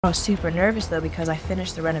I was super nervous though because I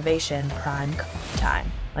finished the renovation prime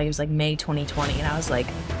time. Like it was like May 2020, and I was like,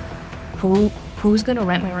 who's gonna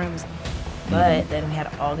rent my rooms? But then we had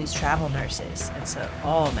all these travel nurses, and so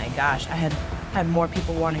oh my gosh, I had more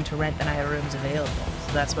people wanting to rent than I had rooms available.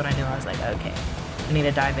 So that's when I knew I was like, okay, I need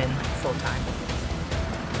to dive in like full time.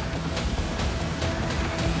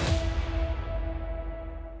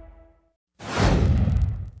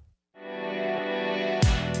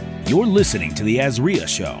 You're listening to The Azria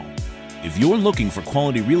Show. If you're looking for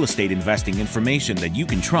quality real estate investing information that you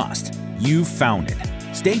can trust, you've found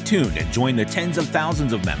it. Stay tuned and join the tens of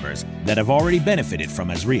thousands of members that have already benefited from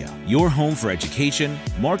Azria, your home for education,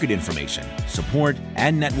 market information, support,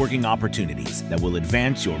 and networking opportunities that will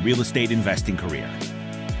advance your real estate investing career.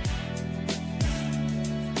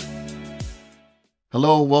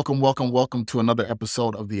 Hello, welcome to another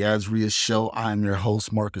episode of the Azria Show. I'm your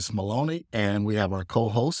host, Marcus Maloney, and we have our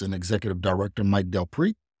co-host and executive director, Mike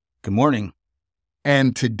Delpreet. Good morning.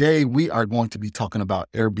 And today we are going to be talking about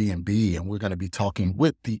Airbnb, and we're going to be talking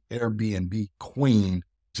with the Airbnb queen,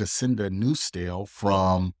 Jacinda Newstale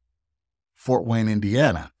from Fort Wayne,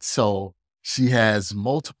 Indiana. So she has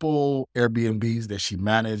multiple Airbnbs that she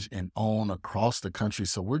manages and owns across the country.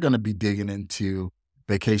 So we're going to be digging into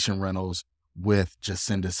vacation rentals with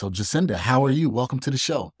Jacinda. So Jacinda, how are you? Welcome to the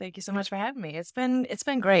show. Thank you so much for having me. It's been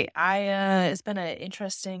great. It's been an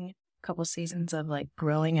interesting couple seasons of like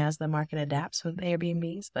growing as the market adapts with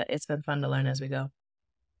Airbnbs, but it's been fun to learn as we go.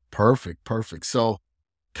 Perfect. So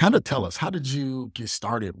kind of tell us, how did you get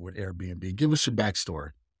started with Airbnb? Give us your backstory.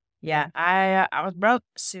 Yeah, I was broke,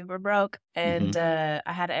 super broke, and I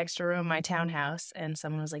had an extra room in my townhouse, and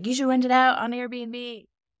someone was like, you should rent it out on Airbnb.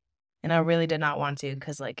 And I really did not want to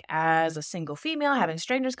because, like, as a single female, having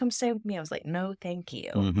strangers come stay with me, I was like, no, thank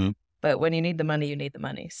you. But when you need the money, you need the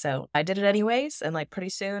money. So I did it anyways. And, like, pretty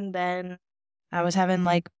soon then I was having,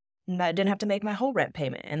 like, I didn't have to make my whole rent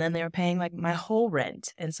payment. And then they were paying, like, my whole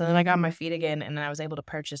rent. And so then I got on my feet again, and then I was able to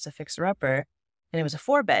purchase a fixer-upper. And it was a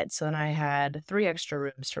 4-bed. So then I had 3 extra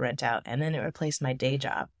rooms to rent out. And then it replaced my day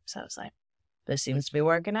job. So I was like, this seems to be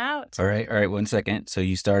working out. All right. 1 second. So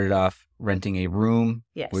you started off renting a room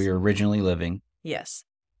where you're originally living. Yes.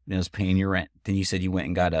 And it was paying your rent. Then you said you went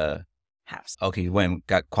and got a house. Okay, you went and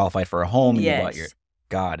got qualified for a home and yes. you bought your...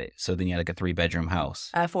 Got it. So then you had like a 3-bedroom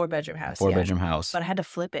house. A 4-bedroom house. 4-bedroom house. But I had to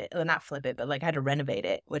flip it. Well, not flip it, but like I had to renovate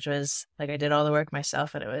it, which was like I did all the work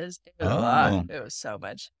myself, and it was a lot. It was so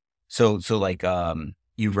much. So like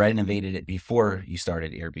you renovated it before you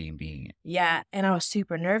started Airbnb. Yeah, and I was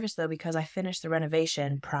super nervous though because I finished the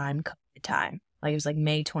renovation prime COVID time. Like it was like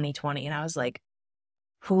May 2020, and I was like,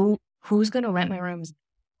 who's gonna rent my rooms?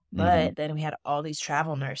 But then we had all these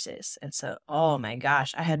travel nurses, and so oh my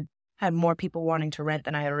gosh, I had more people wanting to rent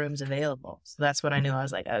than I had rooms available. So that's when I knew I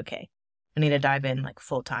was like, okay, I need to dive in like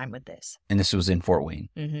full time with this. And this was in Fort Wayne.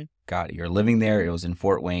 Got it. You're living there. It was in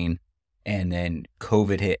Fort Wayne. And then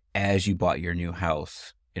COVID hit as you bought your new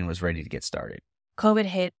house and was ready to get started. COVID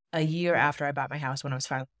hit a year after I bought my house when I was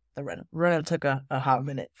finally the rental. Rental took a hot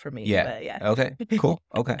minute for me. Yeah. But yeah. Okay. Cool.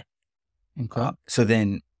 Okay. So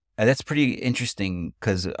then that's pretty interesting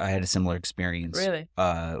because I had a similar experience. Really?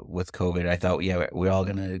 With COVID. I thought, we're all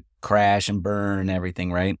going to crash and burn and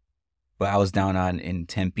everything, right? But I was down in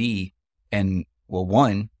Tempe, and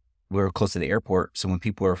we were close to the airport. So when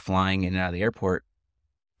people were flying in and out of the airport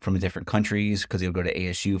from different countries, because they would go to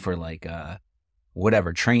ASU for like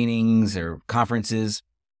whatever trainings or conferences,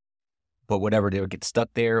 but whatever, they would get stuck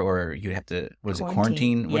there, or you'd have to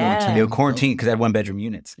quarantine? Yeah. They would quarantine because they had 1-bedroom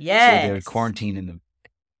units. Yes. So they would quarantine in the.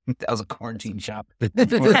 That was a quarantine shop.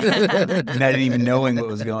 Not even knowing what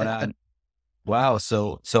was going on. Wow.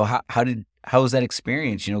 So how was that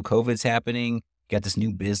experience? You know, COVID's happening. You got this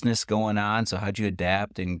new business going on. So how'd you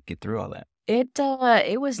adapt and get through all that?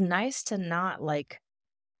 It was nice to not like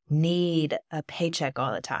need a paycheck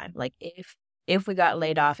all the time. Like if we got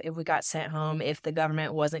laid off, if we got sent home, if the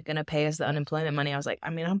government wasn't going to pay us the unemployment money, I was like,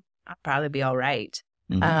 I'll probably be all right.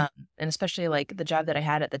 And especially like the job that I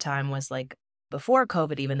had at the time was like before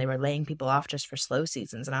COVID, even they were laying people off just for slow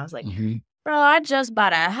seasons. And I was like, bro, I just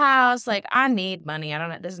bought a house. Like I need money.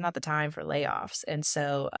 This is not the time for layoffs. And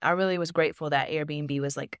so I really was grateful that Airbnb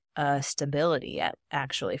was like a stability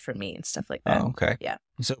actually for me and stuff like that. Oh, okay. Yeah.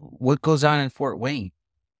 So what goes on in Fort Wayne?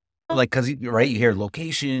 Like, because, right, you hear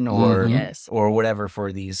location or or whatever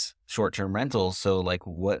for these short-term rentals. So, like,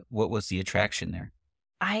 what was the attraction there?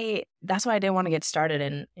 That's why I didn't want to get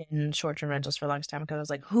started in short-term rentals for a long time, because I was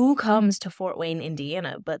like, who comes to Fort Wayne,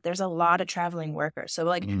 Indiana? But there's a lot of traveling workers. So,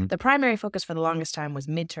 like, the primary focus for the longest time was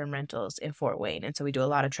midterm rentals in Fort Wayne. And so we do a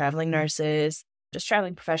lot of traveling nurses, just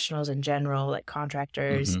traveling professionals in general, like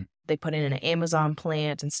contractors. they put in an Amazon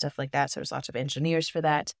plant and stuff like that. So there's lots of engineers for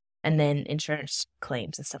that. And then insurance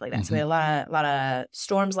claims and stuff like that. So we had a lot of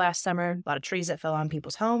storms last summer, a lot of trees that fell on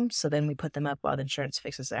people's homes. So then we put them up while the insurance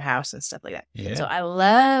fixes their house and stuff like that. Yeah. So I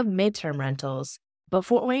love midterm rentals, but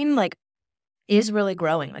Fort Wayne like is really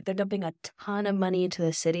growing. Like they're dumping a ton of money into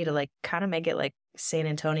the city to like kind of make it like San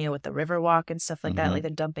Antonio with the Riverwalk and stuff like that. Like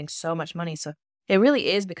they're dumping so much money. So it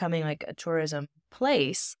really is becoming like a tourism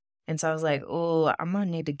place. And so I was like, oh, I'm going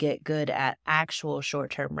to need to get good at actual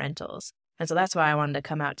short-term rentals. And so that's why I wanted to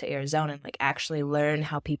come out to Arizona and like actually learn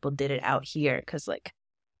how people did it out here. Because like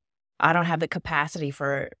I don't have the capacity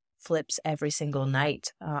for flips every single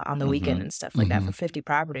night on the weekend and stuff like that for 50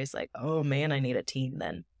 properties. Like, oh man, I need a team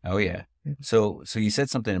then. Oh yeah. So you said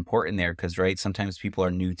something important there because right, sometimes people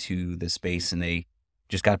are new to the space and they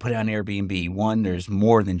just got to put it on Airbnb. One, there's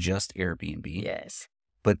more than just Airbnb. Yes.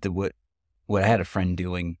 But what I had a friend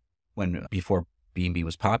doing before B&B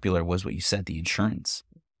was popular was what you said, the insurance.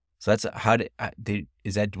 So that's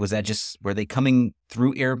was that just, were they coming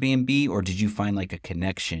through Airbnb or did you find like a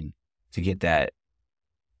connection to get that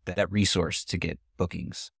resource to get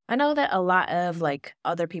bookings? I know that a lot of like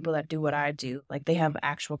other people that do what I do, like they have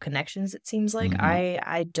actual connections, it seems like.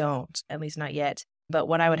 I don't, at least not yet. But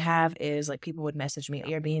what I would have is like people would message me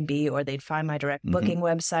Airbnb or they'd find my direct booking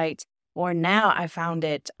website. Or now I found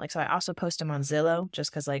it, like, so I also post them on Zillow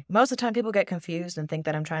just because, like, most of the time people get confused and think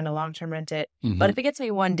that I'm trying to long-term rent it. But if it gets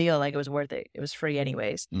me one deal, like, it was worth it. It was free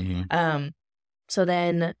anyways. So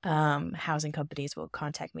then housing companies will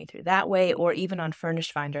contact me through that way. Or even on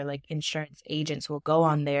Furnish Finder, like, insurance agents will go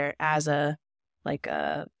on there as a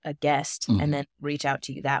guest and then reach out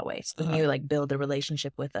to you that way. So then you, like, build a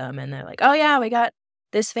relationship with them. And they're like, oh, yeah, we got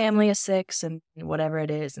this family of 6 and whatever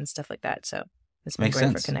it is and stuff like that. So it's been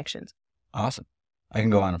great for connections. Awesome. I can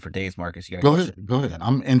go on for days, Marcus. You Go ahead.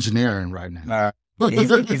 I'm engineering right now. He's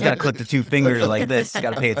got to click the 2 fingers like this. He's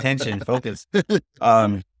got to pay attention, focus.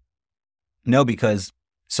 No, because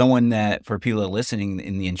someone that, for people that are listening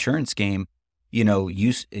in the insurance game, you know, it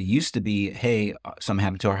used to be, hey, something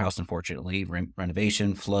happened to our house, unfortunately,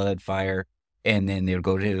 renovation, flood, fire, and then they would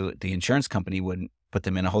go to the insurance company, would put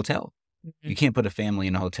them in a hotel. You can't put a family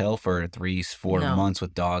in a hotel for 3-4 months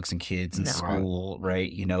with dogs and kids and school, right?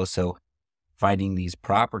 You know, so finding these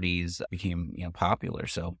properties became, popular.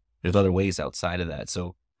 So there's other ways outside of that.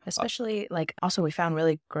 So especially like also we found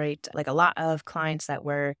really great, like a lot of clients that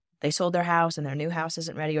they sold their house and their new house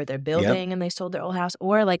isn't ready, or they're building and they sold their old house,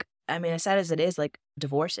 or like, I mean, as sad as it is, like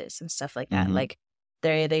divorces and stuff like that. Like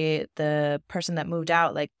the person that moved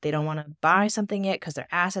out, like they don't want to buy something yet because their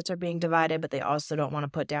assets are being divided, but they also don't want to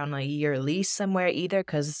put down a year lease somewhere either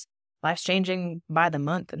because life's changing by the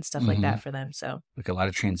month and stuff like that for them. So like a lot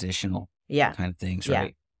of transitional kind of things, right?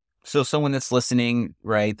 Yeah. So someone that's listening,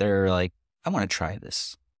 right, they're like, I want to try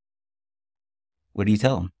this. What do you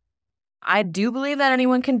tell them? I do believe that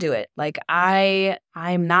anyone can do it. Like I'm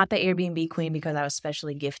not the Airbnb queen because I was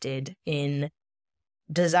specially gifted in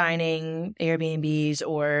designing Airbnbs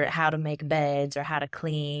or how to make beds or how to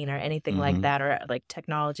clean or anything like that, or like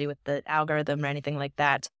technology with the algorithm or anything like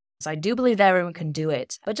that. So I do believe that everyone can do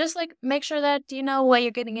it, but just like make sure that you know what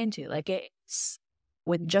you're getting into. Like it's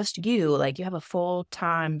with just you, like you have a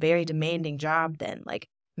full-time, very demanding job then, like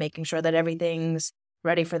making sure that everything's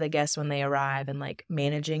ready for the guests when they arrive and like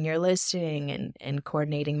managing your listing and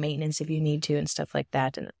coordinating maintenance if you need to and stuff like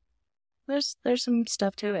that. And there's some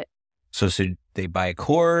stuff to it. So should they buy a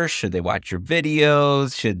course? Should they watch your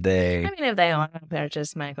videos? Should they? I mean, if they want to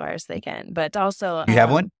purchase my course, they can. But also, you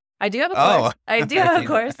have one? I do have a course. I do have a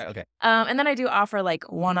course. Okay. And then I do offer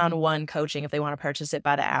like one-on-one coaching if they want to purchase it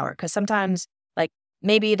by the hour. Because sometimes, like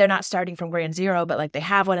maybe they're not starting from ground zero, but like they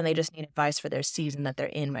have one and they just need advice for their season that they're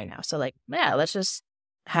in right now. So like, yeah, let's just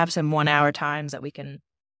have some 1-hour times that we can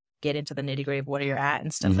get into the nitty-gritty of where you're at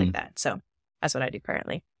and stuff like that. So that's what I do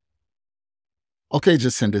currently. Okay,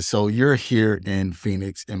 Jacinda, so you're here in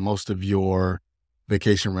Phoenix and most of your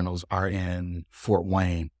vacation rentals are in Fort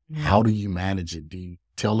Wayne. How do you manage it?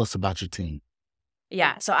 Tell us about your team.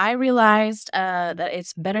 Yeah, so I realized that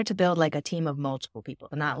it's better to build like a team of multiple people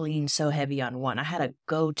and not lean so heavy on one. I had a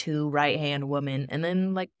go-to right-hand woman and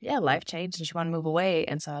then like, yeah, life changed and she wanted to move away.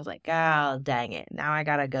 And so I was like, oh, dang it. Now I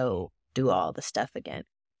got to go do all the stuff again.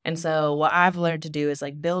 And so what I've learned to do is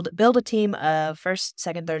like build a team of first,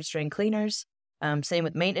 second, third string cleaners. Same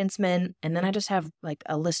with maintenance men. And then I just have like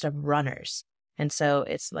a list of runners. And so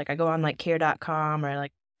it's like I go on like care.com or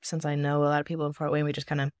like, since I know a lot of people in Fort Wayne, we just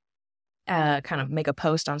kind of make a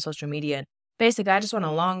post on social media. Basically, I just want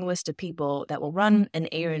a long list of people that will run an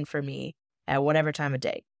errand for me at whatever time of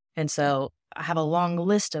day. And so I have a long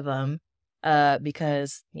list of them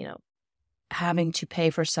because, having to pay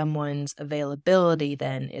for someone's availability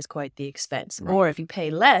then is quite the expense. Right. Or if you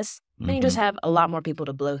pay less, then you just Mhm. have a lot more people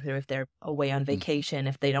to blow through if they're away on vacation,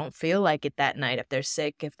 if they don't feel like it that night, if they're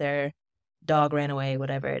sick, if their dog ran away,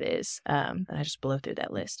 whatever it is. And I just blow through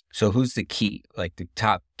that list. So who's the key, like the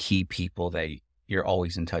top key people that you're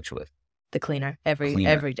always in touch with? The cleaner every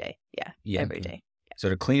day. Yeah, every day. So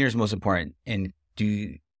the cleaner is most important. And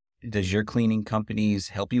does your cleaning companies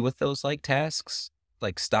help you with those like tasks,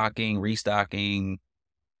 like stocking, restocking?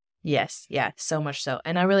 Yes, yeah, so much so.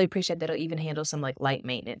 And I really appreciate that it'll even handle some like light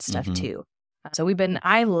maintenance stuff Mhm. too. So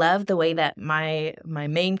I love the way that my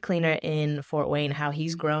main cleaner in Fort Wayne, how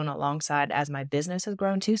he's grown alongside as my business has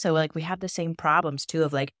grown too. So like we have the same problems too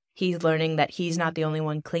of like he's learning that he's not the only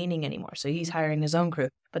one cleaning anymore. So he's hiring his own crew.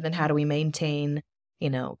 But then how do we maintain,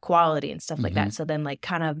 quality and stuff like that? So then like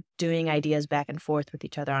kind of doing ideas back and forth with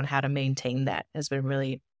each other on how to maintain that has been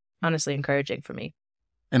really honestly encouraging for me.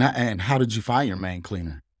 And how did you find your main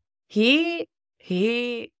cleaner? He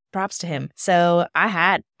props to him. So I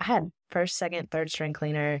had first, second, third string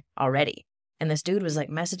cleaner already. And this dude was like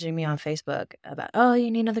messaging me on Facebook about, oh, you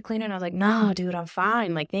need another cleaner? And I was like, no, dude, I'm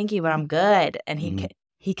fine. Like, thank you, but I'm good. And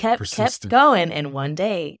he kept Persistent. going. And one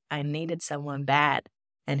day I needed someone bad.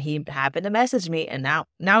 And he happened to message me. And now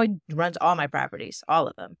he runs all my properties, all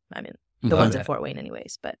of them. I mean, the Love ones in that. Fort Wayne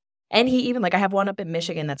anyways. And he even like, I have one up in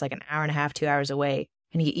Michigan that's like an hour and a half, 2 hours away.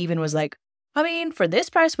 And he even was like, I mean, for this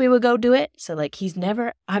price, we would go do it. So like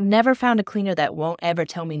I've never found a cleaner that won't ever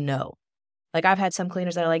tell me no. Like I've had some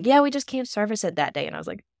cleaners that are like, yeah, we just can't service it that day. And I was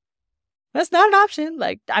like, that's not an option.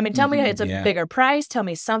 Like, I mean, tell me it's a bigger price. Tell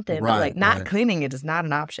me something. But like not cleaning it is not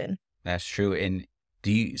an option. That's true. And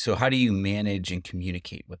so how do you manage and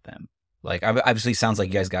communicate with them? Like obviously sounds like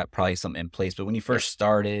you guys got probably something in place, but when you first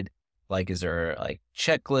started, like, is there like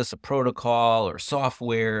checklist, a protocol or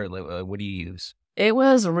software? Like, what do you use? It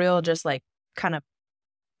was real just like kind of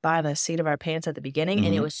by the seat of our pants at the beginning.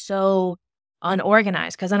 And it was so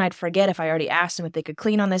unorganized because then I'd forget if I already asked them if they could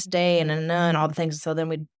clean on this day and all the things. So then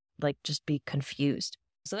we'd like just be confused.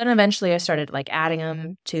 So then eventually I started like adding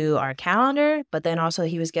him to our calendar, but then also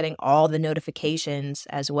he was getting all the notifications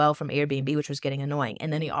as well from Airbnb, which was getting annoying.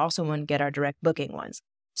 And then he also wouldn't get our direct booking ones.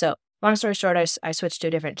 So long story short, I switched to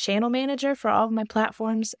a different channel manager for all of my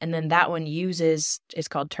platforms. And then that one it's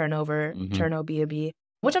called Turno-B2B,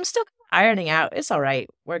 which I'm still ironing out. It's all right.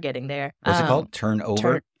 We're getting there. What's it called?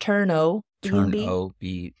 Turnover?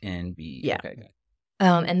 Turno-B2B. Yeah. Okay.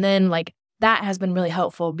 And then like that has been really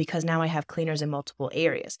helpful because now I have cleaners in multiple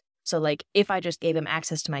areas. So like if I just gave him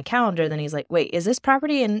access to my calendar, then he's like, wait, is this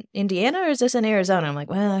property in Indiana or is this in Arizona? I'm like,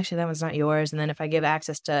 well, actually that one's not yours. And then if I give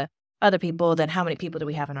access to other people, then how many people do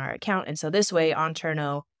we have in our account? And so this way on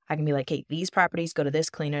Turno, I can be like, hey, these properties go to this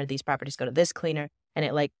cleaner, these properties go to this cleaner, and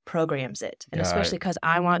it like programs it. And especially because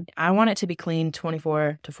I want it to be clean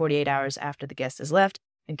 24 to 48 hours after the guest has left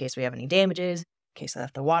in case we have any damages, in case I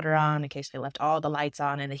left the water on, in case I left all the lights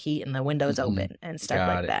on and the heat and the windows open and stuff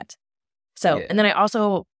like that. So, and then I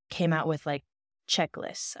also came out with like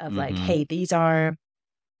checklists of like, hey, these are,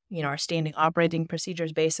 our standing operating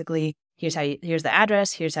procedures. Basically, here's the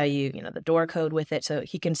address, here's how the door code with it. So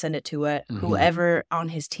he can send it to whoever on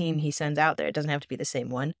his team he sends out there. It doesn't have to be the same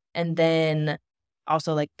one. And then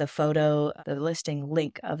also like the listing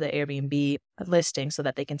link of the Airbnb listing so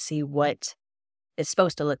that they can see what it's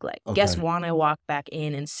supposed to look like. Guests want to walk back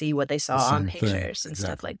in and see what they saw on pictures and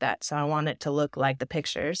stuff like that. So I want it to look like the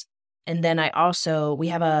pictures. And then we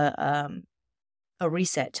have a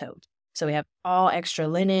reset tote. So we have all extra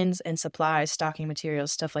linens and supplies, stocking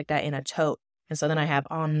materials, stuff like that in a tote. And so then I have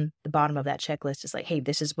on the bottom of that checklist, it's like, hey,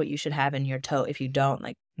 this is what you should have in your tote. If you don't,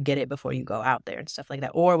 like, get it before you go out there and stuff like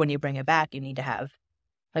that. Or when you bring it back, you need to have,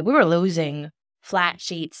 like, we were losing flat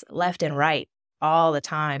sheets left and right all the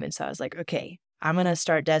time. And so I was like, okay, I'm going to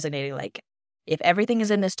start designating, like, if everything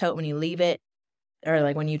is in this tote when you leave it, or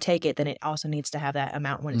like when you take it, then it also needs to have that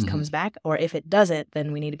amount when it comes back. Or if it doesn't,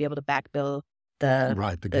 then we need to be able to back bill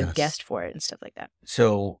the guest for it and stuff like that.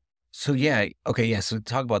 So yeah. Okay. Yeah. So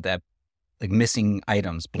talk about that, like missing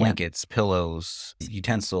items, blankets, pillows,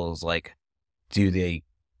 utensils. Like, do they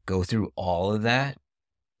go through all of that?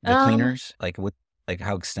 The cleaners? Like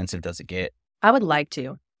how extensive does it get? I would like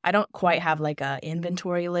to. I don't quite have like a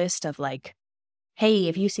inventory list of like, hey,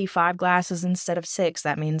 if you see 5 glasses instead of 6,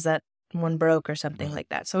 that means that one broke or something like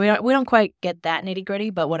that. So we don't quite get that nitty gritty.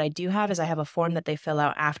 But what I do have is I have a form that they fill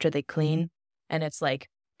out after they clean. And it's like,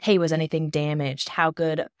 hey, was anything damaged? How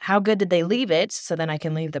good did they leave it? So then I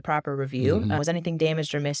can leave the proper review. Was anything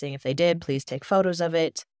damaged or missing? If they did, please take photos of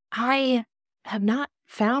it. I have not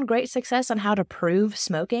found great success on how to prove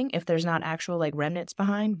smoking if there's not actual like remnants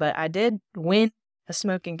behind, but I did win a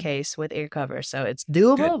smoking case with ear cover. So it's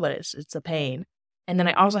doable, but it's a pain. And then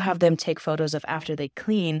I also have them take photos of after they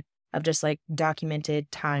clean, of just like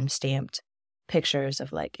documented, time-stamped pictures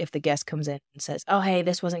of like if the guest comes in and says, oh, hey,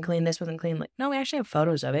 this wasn't clean. Like, no, we actually have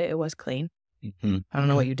photos of it. It was clean. Mm-hmm. I don't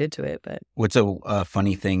know what you did to it, but. What's a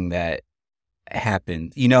funny thing that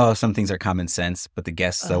happened? You know, some things are common sense, but the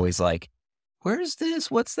guest's always like, where's this?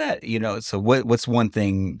 What's that? You know, so what's one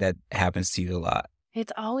thing that happens to you a lot?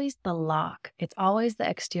 It's always the lock. It's always the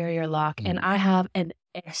exterior lock. And I have an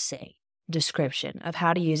essay description of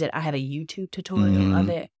how to use it. I have a YouTube tutorial of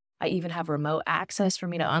it. I even have remote access for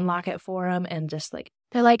me to unlock it for them. And just like,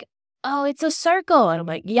 they're like, oh, it's a circle. And I'm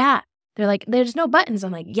like, yeah. They're like, there's no buttons.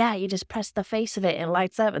 I'm like, yeah, you just press the face of it and it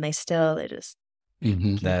lights up. And they just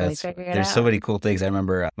there's so many cool things. I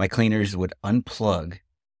remember my cleaners would unplug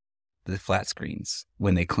the flat screens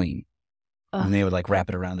when they clean. And they would like wrap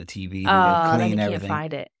it around the TV and clean everything. Can't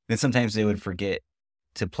find it. Then sometimes they would forget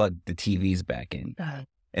to plug the TVs back in.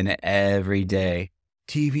 And every day,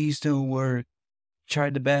 TVs don't work.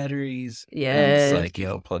 Tried the batteries. Yeah. It's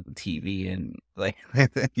like, plug the TV in. Like,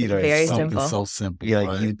 very simple. So simple. Yeah,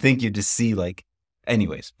 like you'd think you'd just see like,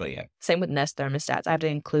 anyways, but yeah. Same with Nest thermostats. I have to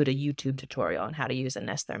include a YouTube tutorial on how to use a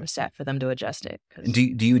Nest thermostat for them to adjust it. Do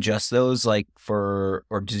you adjust those like or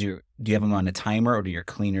do you have them on a timer, or do your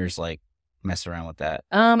cleaners like mess around with that?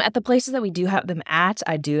 At the places that we do have them at,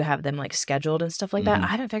 I do have them like scheduled and stuff like that. I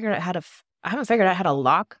haven't figured out how to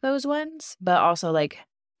lock those ones, but also like,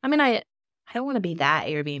 I mean, I don't want to be that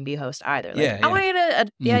Airbnb host either. Like, I want you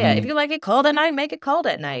to, if you like it cold at night, make it cold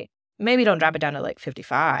at night. Maybe don't drop it down to like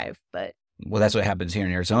 55, but. Well, that's what happens here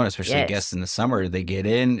in Arizona, especially guests in the summer. They get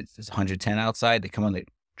in, it's 110 outside, they come on, they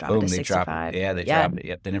drop it to 65. They drop it.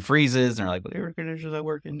 Yep. Then it freezes, and they're like, well, the air conditioner's not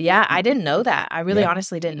working. Yeah, I didn't know that. I really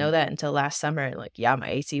honestly didn't know that until last summer. Like, my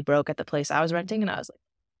AC broke at the place I was renting, and I was like,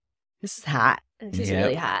 this is hot. This is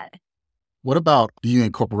really hot. What about, do you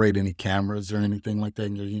incorporate any cameras or anything like that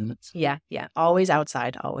in your units? Yeah. Always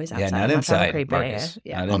outside. Yeah, not inside, Marcus.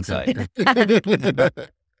 Not inside.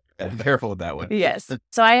 Be careful with that one. Yes.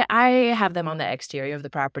 So I have them on the exterior of the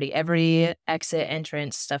property, every exit,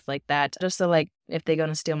 entrance, stuff like that. Just so like if they're going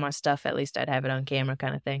to steal my stuff, at least I'd have it on camera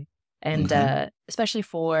kind of thing. And especially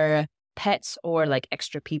for pets or like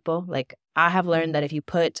extra people, like I have learned that if you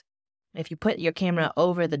put your camera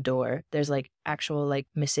over the door, there's like actual like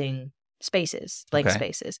missing spaces, blank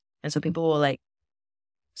spaces. And so people will like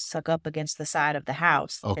suck up against the side of the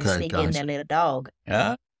house and sneak in their little dog.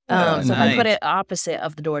 Yeah. So nice. If I put it opposite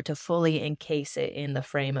of the door to fully encase it in the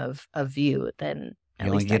frame of view, then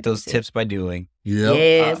you only get those tips by doing.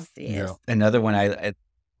 Yes. Another one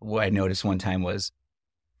what I noticed one time was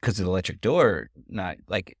because of the electric door, not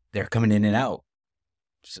like they're coming in and out.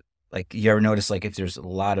 So, like you ever notice like if there's a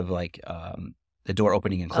lot of like the door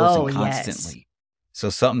opening and closing constantly. Yes. So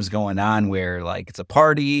something's going on where like it's a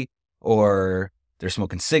party or they're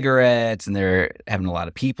smoking cigarettes and they're having a lot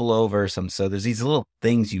of people over. So there's these little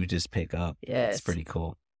things you just pick up. Yes. It's pretty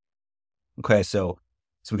cool. Okay, so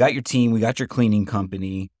we got your team, we got your cleaning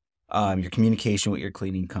company, your communication with your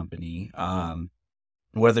cleaning company.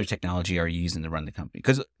 What other technology are you using to run the company?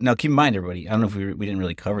 Because now keep in mind, everybody, I don't know if we didn't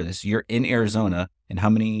really cover this. You're in Arizona, and how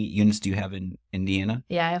many units do you have in Indiana?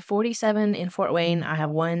 Yeah, I have 47 in Fort Wayne. I have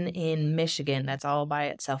one in Michigan. That's all by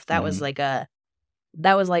itself. That was like I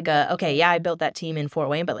built that team in Fort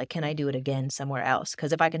Wayne, but like, can I do it again somewhere else?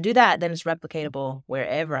 Because if I can do that, then it's replicatable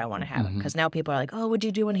wherever I want to have it. Because now people are like, oh, would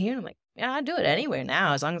you do one here? And I'm like, yeah, I do it anywhere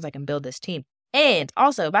now as long as I can build this team. And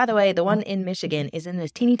also, by the way, the one in Michigan is in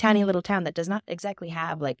this teeny tiny little town that does not exactly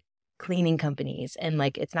have like cleaning companies. And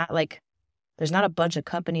like, it's not like there's not a bunch of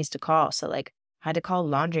companies to call. So like I had to call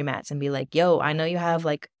laundromats and be like, yo, I know you have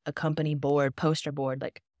like a company board, poster board.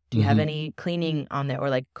 Like, do you have any cleaning on there? Or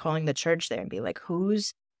like calling the church there and be like,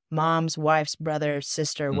 whose mom's, wife's, brother,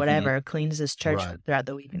 sister, whatever cleans this church throughout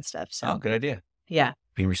the week and stuff. So good idea. Yeah.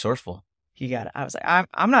 Being resourceful. You got it. I was like,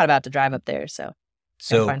 I'm not about to drive up there. So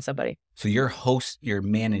find somebody. So you're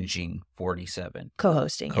managing 47.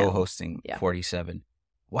 Co-hosting. 47.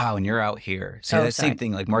 Wow. And you're out here. So that same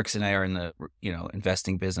thing, like Marcus and I are in the,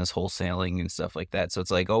 investing business, wholesaling and stuff like that. So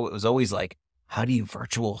it's like, it was always like, how do you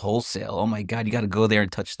virtual wholesale? Oh my God, you got to go there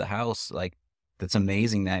and touch the house. Like, that's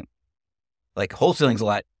amazing that, like, wholesaling's a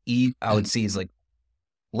lot, I would see is like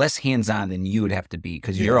less hands-on than you would have to be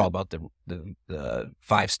because you're all about the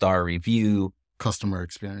 5-star review. Customer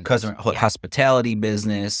experience. Hospitality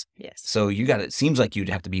business. Yes. So it seems like you'd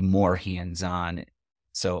have to be more hands-on.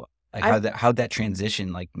 So like how'd that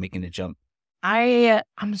transition, like making the jump?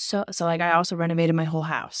 I'm so like I also renovated my whole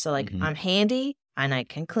house. So like I'm handy and I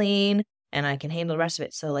can clean and I can handle the rest of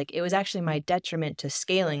it. So like, it was actually my detriment to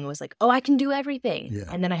scaling was like, oh, I can do everything. Yeah.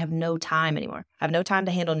 And then I have no time anymore. I have no time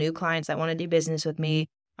to handle new clients that want to do business with me.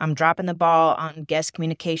 I'm dropping the ball on guest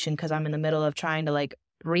communication because I'm in the middle of trying to like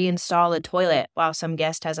reinstall a toilet while some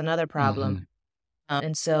guest has another problem.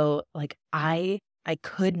 And so like, I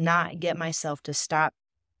could not get myself to stop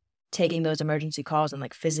taking those emergency calls and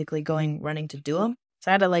like physically running to do them. So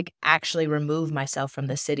I had to like actually remove myself from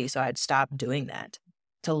the city. So I'd stop doing that.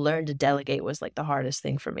 To learn to delegate was like the hardest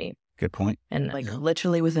thing for me. Good point. And like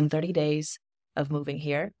literally within 30 days of moving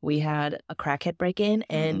here, we had a crackhead break in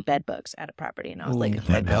and bed bugs at a property. And I was like,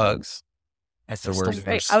 Bed bugs. That's the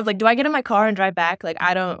worst. I was like, do I get in my car and drive back? Like,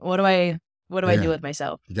 what do I do with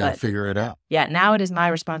myself? You got to figure it out. Yeah. Now it is my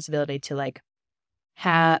responsibility to like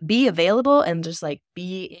be available and just like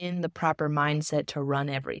be in the proper mindset to run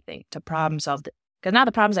everything, to problem solve. Because now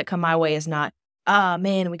the problems that come my way is not,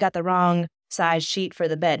 man, we got the wrong size sheet for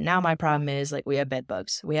the bed. Now my problem is like we have bed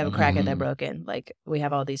bugs. We have a crackhead that broke in. Like we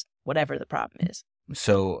have all these, whatever the problem is.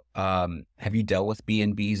 So have you dealt with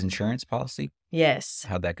B&B's insurance policy? Yes.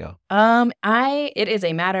 How'd that go? It is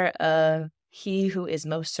a matter of he who is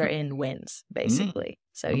most certain wins, basically.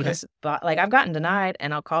 So you just, like I've gotten denied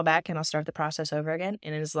and I'll call back and I'll start the process over again.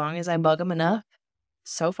 And as long as I bug them enough,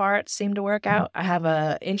 so far it seemed to work out. I have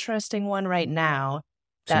a interesting one right now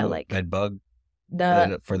that like bed bug.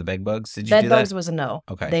 For the bed bugs, did you bed do that? bugs was a no.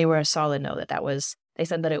 Okay. They were a solid no. They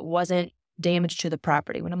said that it wasn't damage to the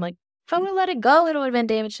property. When I'm like, if I would have let it go, it would have been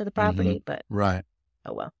damage to the property. But right.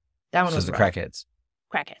 Oh well, that one was the rough. crackheads.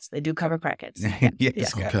 Crackheads. They do cover crackheads.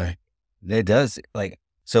 Yes. Yeah. Okay. It does. Like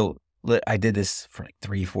so, I did this for like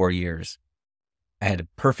 3-4 years. I had a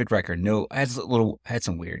perfect record. I had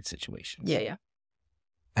some weird situations. Yeah.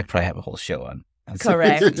 I'd probably have a whole show on.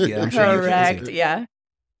 Correct. Yeah, I'm sure Correct. Yeah.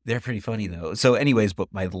 They're pretty funny though. So anyways, but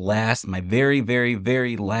my very, very,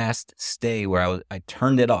 very last stay where I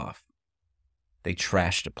turned it off, they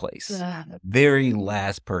trashed the place. Very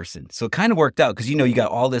last person. So it kind of worked out because, you got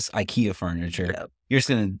all this IKEA furniture. Yep. You're just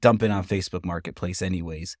going to dump it on Facebook Marketplace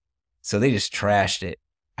anyways. So they just trashed it.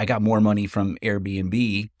 I got more money from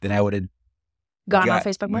Airbnb than I would have gone on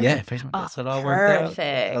Facebook Market? Yeah, Facebook Market. So it all worked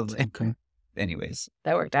out. Perfect. Okay. Anyways.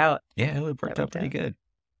 That worked out. Yeah, it worked out pretty good.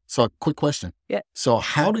 So a quick question. Yeah. So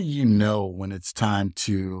how do you know when it's time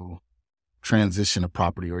to transition a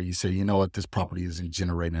property or you say, you know what, this property isn't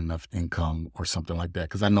generating enough income or something like that?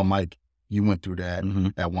 Because I know, Mike, you went through that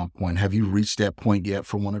at one point. Have you reached that point yet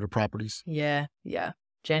for one of the properties? Yeah.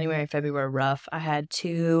 January, February, rough. I had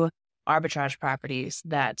 2 arbitrage properties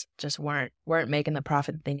that just weren't making the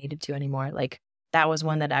profit that they needed to anymore. Like that was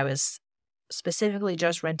one that I was specifically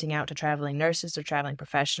just renting out to traveling nurses or traveling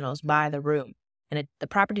professionals by the room. And the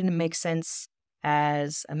property didn't make sense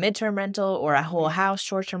as a midterm rental or a whole house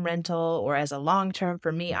short-term rental or as a long-term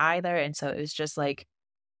for me either. And so it was just like,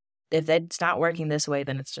 if it's not working this way,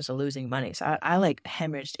 then it's just a losing money. So I like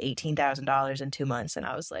hemorrhaged $18,000 in 2 months. And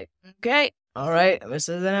I was like, okay, all right, this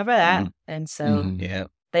is enough of that. And so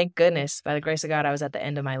thank goodness, by the grace of God, I was at the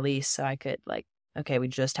end of my lease. So I could like, okay, we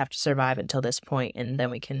just have to survive until this point and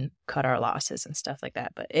then we can cut our losses and stuff like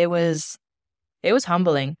that. But it was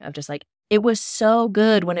humbling of just like, it was so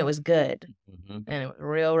good when it was good, and it was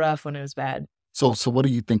real rough when it was bad. So what do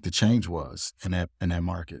you think the change was in that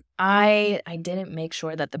market? I didn't make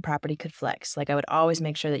sure that the property could flex. Like I would always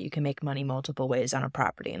make sure that you can make money multiple ways on a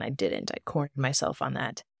property, and I didn't. I cornered myself on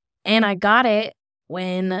that, and I got it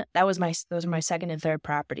when those were my second and third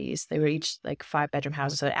properties. They were each like 5-bedroom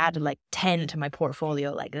houses, so it added like 10 to my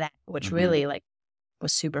portfolio like that, which really like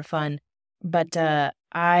was super fun. But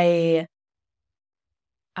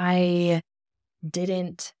I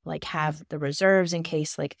didn't like have the reserves in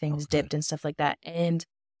case like things dipped and stuff like that. And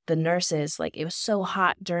the nurses, like it was so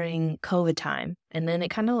hot during COVID time. And then it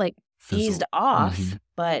kind of like eased off.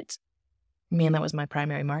 But man, that was my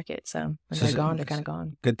primary market. So when they're gone, they're kind of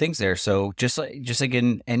gone. Good things there. So just like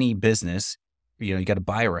in any business, you got to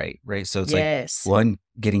buy right? So it's like one,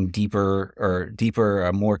 getting deeper,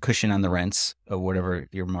 more cushion on the rents or whatever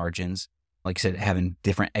your margins. Like I said, having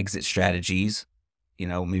different exit strategies.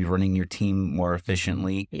 Maybe running your team more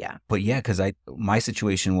efficiently. Yeah. But yeah, because my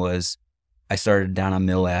situation was I started down on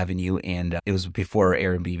Mill Avenue and it was before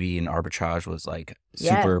Airbnb and arbitrage was like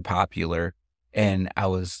super popular. And I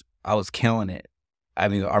was killing it. I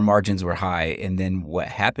mean, our margins were high. And then what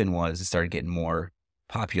happened was it started getting more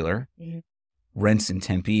popular. Rents in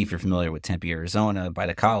Tempe, if you're familiar with Tempe, Arizona, by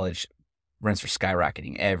the college, rents were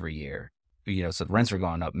skyrocketing every year. So the rents were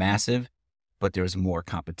going up massive. But there was more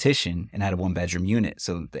competition and I had a 1-bedroom unit.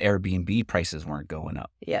 So the Airbnb prices weren't going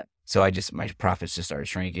up. Yep. So my profits just started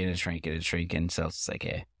shrinking. So it's like,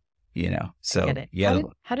 hey, So Get it. yeah,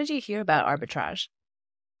 How did you hear about arbitrage?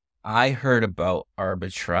 I heard about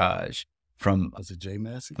arbitrage from, Was it Jay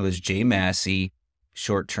Massey? it was Jay Massey,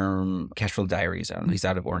 short-term cash flow diaries. I don't know, he's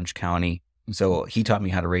out of Orange County. So he taught me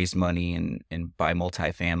how to raise money and buy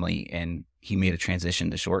multifamily, and he made a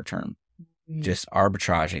transition to short-term, just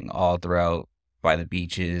arbitraging all throughout by the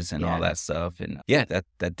beaches and all that stuff. And yeah,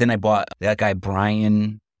 that then I bought that guy,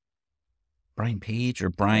 Brian Page or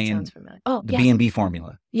That Brian, sounds familiar. Oh, the yeah. B&B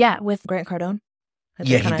formula. Yeah, with Grant Cardone.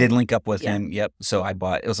 Yeah, he did link up with yeah. him. Yep. So I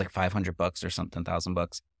bought, it was like $500 or something,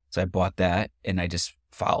 $1,000. So I bought that, and I just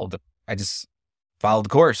followed the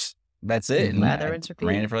course. That's it. And Lather, I rinse, repeat.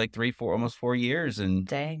 ran it for like almost 4 years, and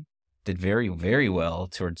Dang. did very, very well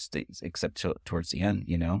towards the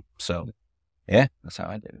end, So yeah, that's how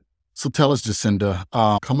I did it. So tell us, Jacinda,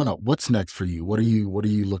 coming up, what's next for you? What are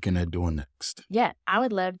you looking at doing next? Yeah, I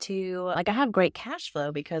would love to, I have great cash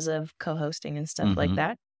flow because of co-hosting and stuff like Mhm.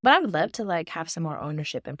 that. But I would love to have some more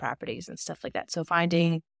ownership in properties and stuff like that. So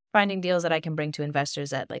finding deals that I can bring to investors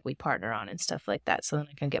that we partner on and stuff like that. So then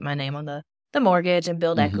I can get my name on the mortgage and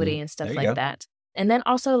build equity and stuff There you like go. that. And then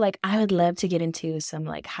also I would love to get into some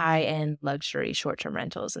high-end luxury short-term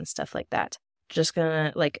rentals and stuff like that. Just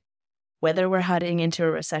gonna whether we're heading into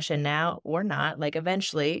a recession now or not,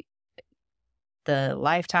 eventually the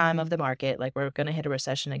lifetime of the market, we're going to hit a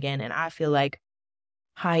recession again. And I feel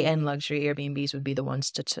high-end luxury Airbnbs would be the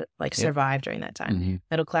ones to survive during that time. Mm-hmm.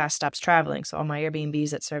 Middle class stops traveling. So all my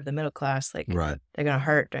Airbnbs that serve the middle class, Right. they're going to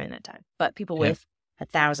hurt during that time. But people with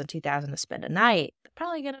 $1,000, $2,000 to spend a night, they're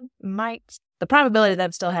probably the probability of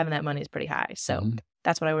them still having that money is pretty high. So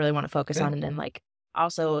that's what I really want to focus on. And then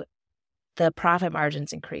also the profit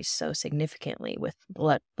margins increase so significantly with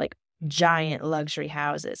giant luxury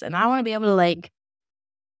houses. And I want to be able to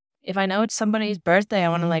if I know it's somebody's birthday, I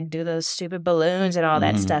want to do those stupid balloons and all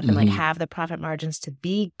that stuff and have the profit margins to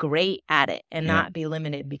be great at it and not be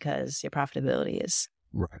limited because your profitability is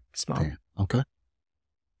small. Damn. Okay.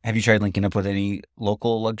 Have you tried linking up with any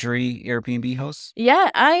local luxury Airbnb hosts? Yeah,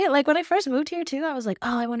 I when I first moved here too, I was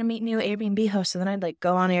I want to meet new Airbnb hosts. So then I'd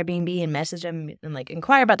go on Airbnb and message them and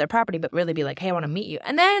inquire about their property, but really be hey, I want to meet you.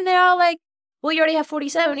 And then they're all well, you already have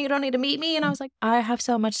 47, you don't need to meet me. And I was I have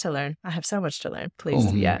so much to learn. Please.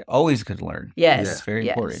 Oh, yeah. Always could learn. Yes. It's very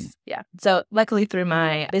important. Yeah. So luckily through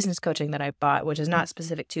my business coaching that I bought, which is not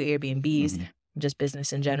specific to Airbnbs, just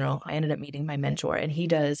business in general, I ended up meeting my mentor, and he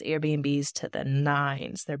does Airbnbs to the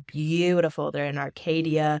nines. They're beautiful. They're in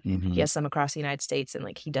Arcadia. He has some across the United States,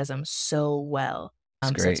 and he does them so well.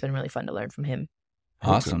 So great. it's been really fun to learn from him.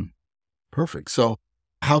 Awesome. Perfect. So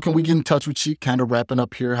how can we get in touch with you? Kind of wrapping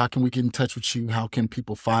up here. How can we get in touch with you? How can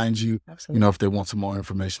people find you? Absolutely. If they want some more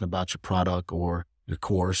information about your product or your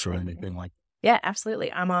course or anything like that. Yeah,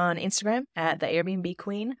 absolutely. I'm on Instagram at the Airbnb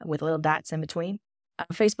Queen with little dots in between.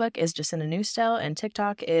 Facebook is Jacinda Newstell, and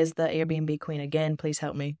TikTok is the Airbnb Queen. Again, please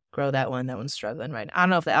help me grow that one. That one's struggling right now. I don't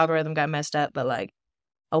know if the algorithm got messed up, but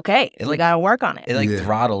okay, we got to work on it. It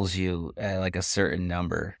throttles you at a certain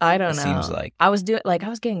number. I don't know. Seems like I was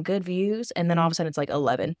getting good views, and then all of a sudden it's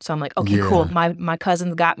 11. So I'm okay, cool. My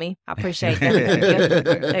cousins got me. I appreciate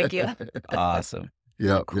that. Thank you. Awesome.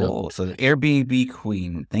 Yeah, cool. So the Airbnb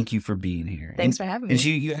Queen, thank you for being here. Thanks for having me. And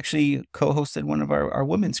you actually co-hosted one of our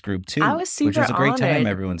women's group too. I was super which was a great time, honored.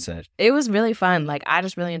 everyone said. It was really fun. I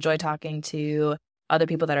just really enjoy talking to other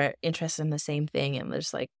people that are interested in the same thing. And they're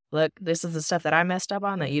just look, this is the stuff that I messed up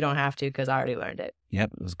on that you don't have to because I already learned it.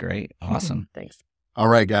 Yep, it was great. Awesome. Thanks. All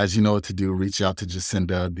right, guys, you know what to do. Reach out to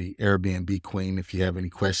Jacinda, the Airbnb Queen, if you have any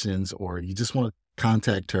questions or you just want to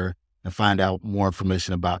contact her and find out more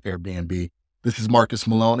information about Airbnb. This is Marcus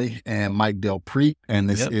Maloney and Mike Del Prete, and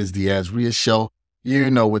this is the Azria Show.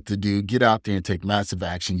 You know what to do. Get out there and take massive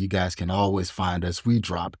action. You guys can always find us. We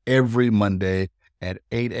drop every Monday at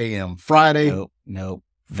 8 a.m. Friday. Nope.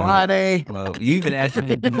 Friday. Well, you even asked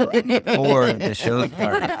me before the show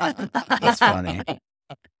started. That's funny.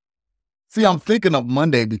 See, I'm thinking of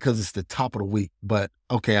Monday because it's the top of the week, but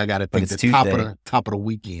okay, I got to think it's the Tuesday. top of the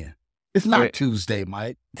weekend. It's not Tuesday,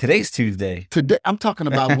 Mike. Today's Tuesday. Today, I'm talking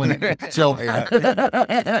about when the show airs.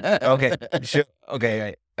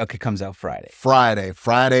 Okay, comes out Friday.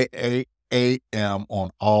 Friday, 8 a.m.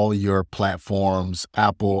 on all your platforms,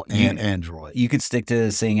 Apple and Android. You could stick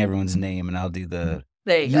to saying everyone's name, and I'll do the.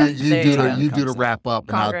 There you go. You do the wrap up,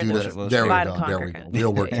 and I'll do the. There we go.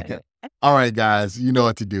 We'll work together. All right, guys, you know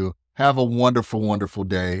what to do. Have a wonderful, wonderful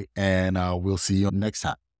day, and we'll see you next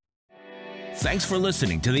time. Thanks for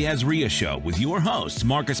listening to The Azria Show with your hosts,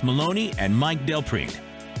 Marcus Maloney and Mike Del Prete.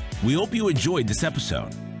 We hope you enjoyed this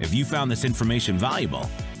episode. If you found this information valuable,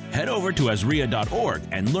 head over to azria.org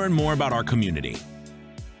and learn more about our community.